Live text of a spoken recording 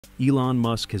Elon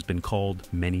Musk has been called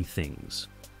many things: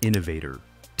 innovator,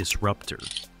 disruptor,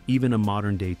 even a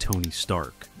modern-day Tony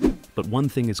Stark. But one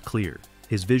thing is clear: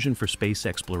 his vision for space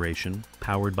exploration,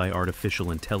 powered by artificial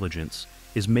intelligence,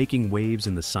 is making waves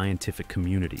in the scientific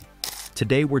community.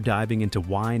 Today we're diving into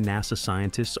why NASA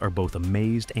scientists are both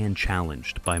amazed and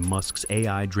challenged by Musk's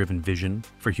AI-driven vision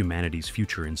for humanity's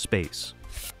future in space.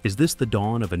 Is this the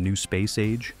dawn of a new space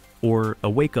age, or a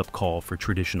wake-up call for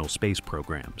traditional space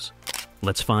programs?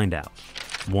 Let's find out.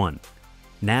 1.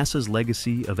 NASA's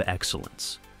legacy of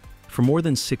excellence. For more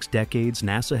than 6 decades,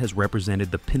 NASA has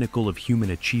represented the pinnacle of human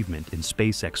achievement in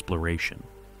space exploration.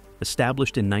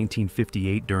 Established in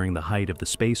 1958 during the height of the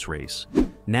space race,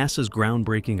 NASA's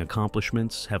groundbreaking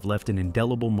accomplishments have left an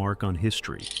indelible mark on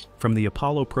history. From the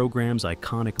Apollo program's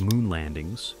iconic moon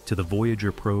landings, to the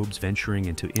Voyager probes venturing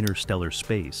into interstellar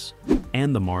space,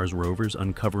 and the Mars rovers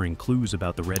uncovering clues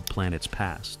about the red planet's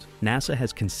past, NASA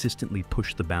has consistently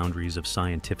pushed the boundaries of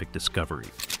scientific discovery.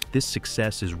 This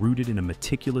success is rooted in a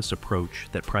meticulous approach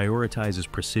that prioritizes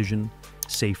precision,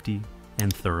 safety,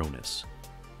 and thoroughness.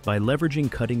 By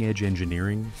leveraging cutting-edge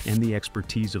engineering and the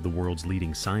expertise of the world's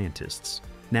leading scientists,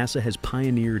 NASA has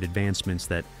pioneered advancements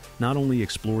that not only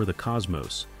explore the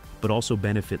cosmos, but also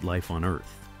benefit life on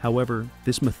Earth. However,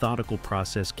 this methodical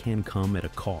process can come at a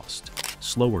cost: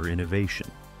 slower innovation.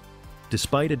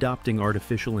 Despite adopting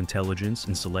artificial intelligence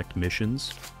in select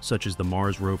missions, such as the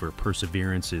Mars rover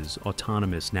Perseverance's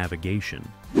autonomous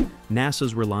navigation,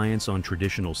 NASA's reliance on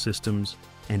traditional systems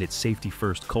and its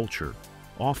safety-first culture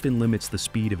often limits the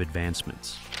speed of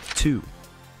advancements. 2.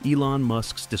 Elon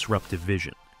Musk's disruptive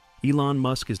vision. Elon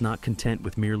Musk is not content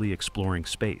with merely exploring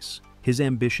space. His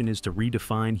ambition is to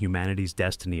redefine humanity's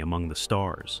destiny among the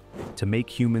stars, to make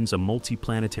humans a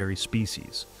multiplanetary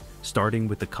species, starting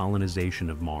with the colonization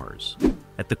of Mars.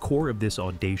 At the core of this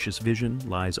audacious vision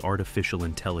lies artificial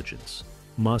intelligence.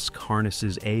 Musk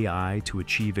harnesses AI to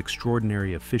achieve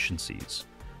extraordinary efficiencies,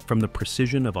 from the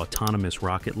precision of autonomous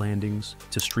rocket landings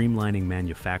to streamlining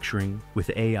manufacturing with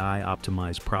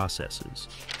AI-optimized processes.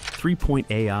 3.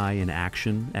 AI in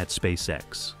action at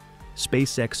SpaceX.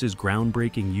 SpaceX's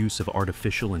groundbreaking use of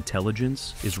artificial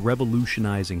intelligence is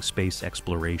revolutionizing space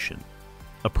exploration.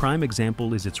 A prime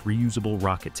example is its reusable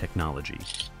rocket technology.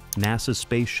 NASA's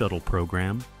Space Shuttle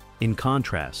program, in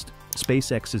contrast,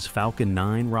 SpaceX's Falcon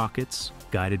 9 rockets,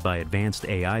 guided by advanced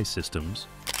AI systems,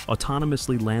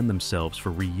 autonomously land themselves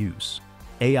for reuse.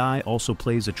 AI also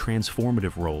plays a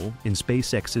transformative role in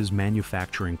SpaceX's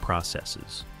manufacturing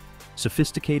processes.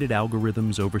 Sophisticated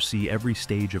algorithms oversee every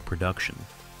stage of production.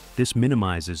 This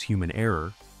minimizes human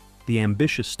error. The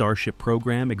ambitious Starship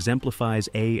program exemplifies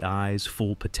AI's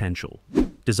full potential.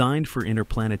 Designed for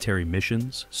interplanetary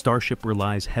missions, Starship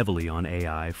relies heavily on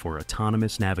AI for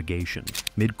autonomous navigation,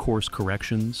 mid-course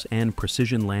corrections, and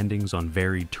precision landings on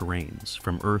varied terrains,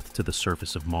 from Earth to the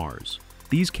surface of Mars.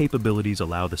 These capabilities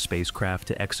allow the spacecraft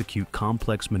to execute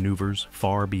complex maneuvers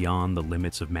far beyond the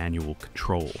limits of manual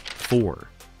control. 4.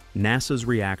 NASA's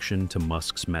reaction to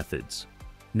Musk's methods.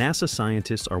 NASA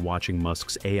scientists are watching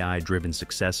Musk's AI-driven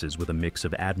successes with a mix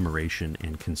of admiration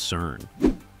and concern.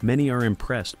 Many are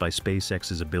impressed by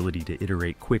SpaceX's ability to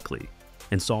iterate quickly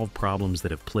and solve problems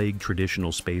that have plagued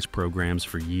traditional space programs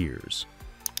for years.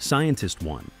 Scientist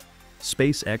 1.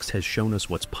 SpaceX has shown us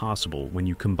what's possible when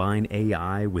you combine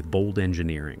AI with bold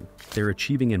engineering. They're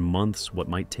achieving in months what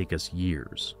might take us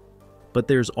years. But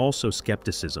there's also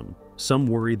skepticism. Some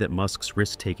worry that Musk's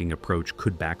risk-taking approach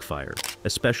could backfire,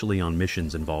 especially on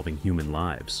missions involving human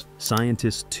lives.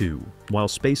 Scientist 2. While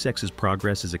SpaceX's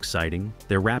progress is exciting,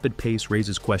 their rapid pace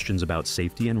raises questions about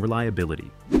safety and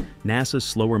reliability. NASA's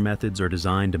slower methods are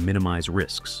designed to minimize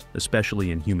risks,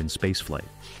 especially in human spaceflight.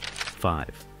 5.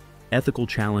 Ethical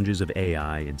challenges of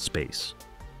AI in space.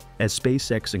 As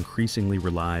SpaceX increasingly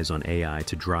relies on AI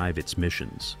to drive its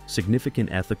missions,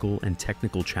 significant ethical and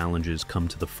technical challenges come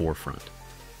to the forefront.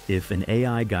 If an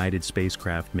AI-guided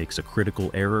spacecraft makes a critical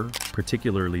error,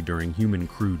 particularly during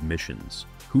human-crewed missions,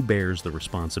 who bears the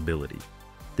responsibility?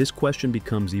 This question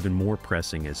becomes even more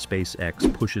pressing as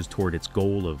SpaceX pushes toward its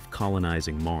goal of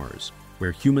colonizing Mars,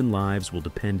 where human lives will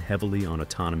depend heavily on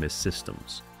autonomous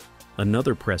systems.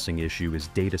 Another pressing issue is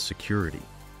data security.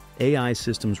 AI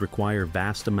systems require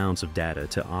vast amounts of data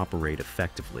to operate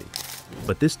effectively,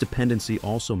 but this dependency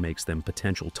also makes them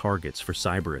potential targets for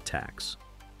cyber attacks.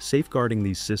 Safeguarding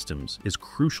these systems is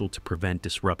crucial to prevent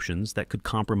disruptions that could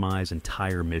compromise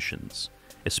entire missions,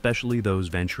 especially those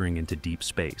venturing into deep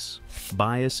space.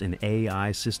 Bias in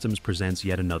AI systems presents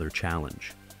yet another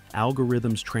challenge.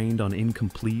 Algorithms trained on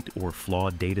incomplete or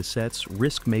flawed datasets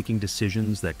risk making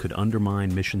decisions that could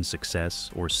undermine mission success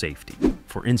or safety.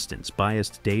 For instance,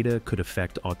 biased data could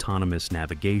affect autonomous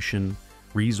navigation,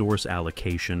 resource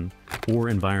allocation, or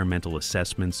environmental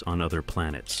assessments on other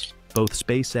planets. Both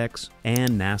SpaceX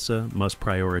and NASA must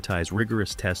prioritize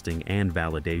rigorous testing and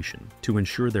validation to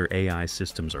ensure their AI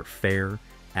systems are fair,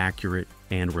 accurate,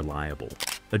 and reliable.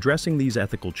 Addressing these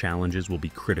ethical challenges will be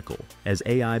critical as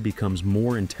AI becomes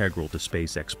more integral to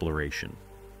space exploration.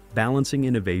 Balancing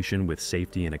innovation with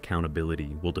safety and accountability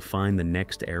will define the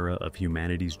next era of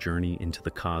humanity's journey into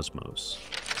the cosmos.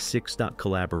 6.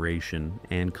 Collaboration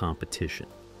and competition.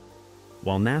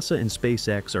 While NASA and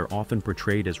SpaceX are often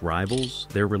portrayed as rivals,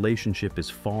 their relationship is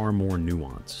far more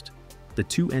nuanced. The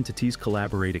two entities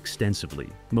collaborate extensively,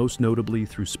 most notably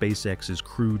through SpaceX's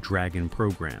Crew Dragon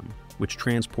program, which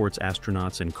transports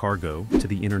astronauts and cargo to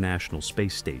the International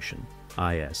Space Station,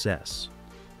 ISS.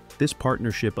 This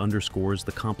partnership underscores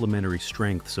the complementary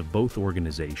strengths of both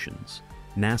organizations,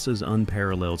 NASA's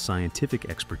unparalleled scientific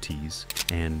expertise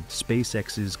and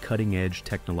SpaceX's cutting-edge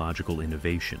technological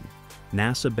innovation.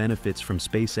 NASA benefits from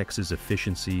SpaceX's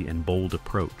efficiency and bold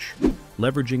approach,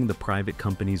 leveraging the private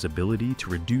company's ability to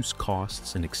reduce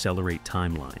costs and accelerate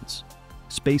timelines.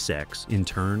 SpaceX, in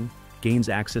turn, gains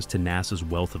access to NASA's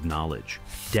wealth of knowledge,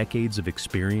 decades of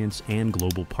experience, and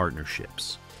global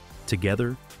partnerships.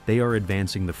 Together, they are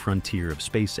advancing the frontier of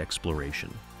space exploration,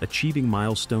 achieving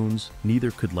milestones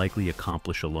neither could likely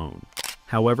accomplish alone.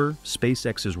 However,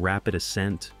 SpaceX's rapid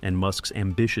ascent and Musk's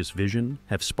ambitious vision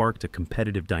have sparked a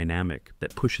competitive dynamic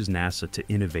that pushes NASA to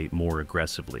innovate more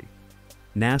aggressively.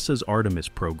 NASA's Artemis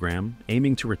program,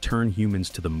 aiming to return humans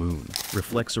to the moon,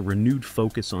 reflects a renewed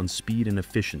focus on speed and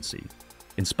efficiency,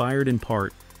 inspired in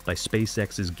part by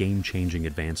SpaceX's game-changing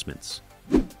advancements.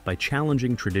 By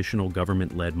challenging traditional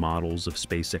government-led models of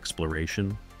space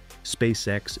exploration,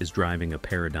 SpaceX is driving a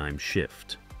paradigm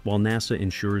shift, while NASA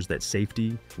ensures that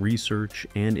safety, research,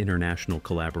 and international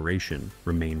collaboration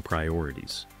remain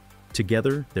priorities.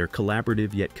 Together, their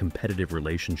collaborative yet competitive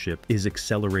relationship is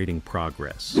accelerating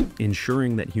progress,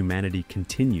 ensuring that humanity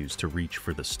continues to reach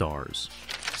for the stars.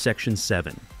 Section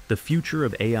 7. The future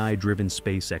of AI-driven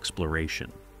space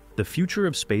exploration. The future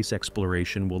of space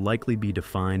exploration will likely be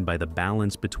defined by the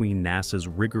balance between NASA's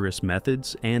rigorous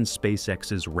methods and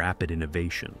SpaceX's rapid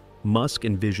innovation. Musk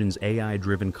envisions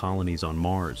AI-driven colonies on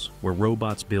Mars, where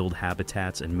robots build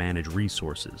habitats and manage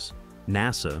resources.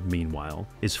 NASA, meanwhile,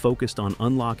 is focused on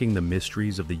unlocking the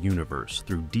mysteries of the universe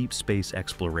through deep space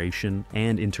exploration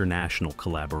and international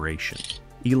collaboration.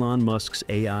 Elon Musk's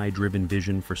AI-driven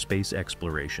vision for space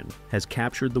exploration has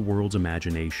captured the world's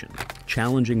imagination,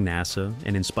 challenging NASA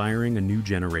and inspiring a new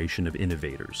generation of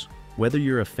innovators. Whether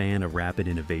you're a fan of rapid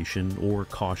innovation or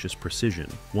cautious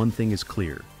precision, one thing is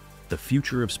clear: the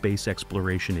future of space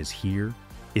exploration is here.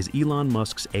 Is Elon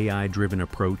Musk's AI-driven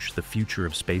approach the future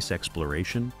of space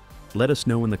exploration? Let us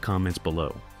know in the comments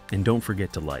below. And don't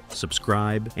forget to like,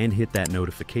 subscribe, and hit that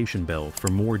notification bell for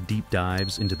more deep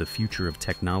dives into the future of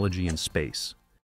technology and space.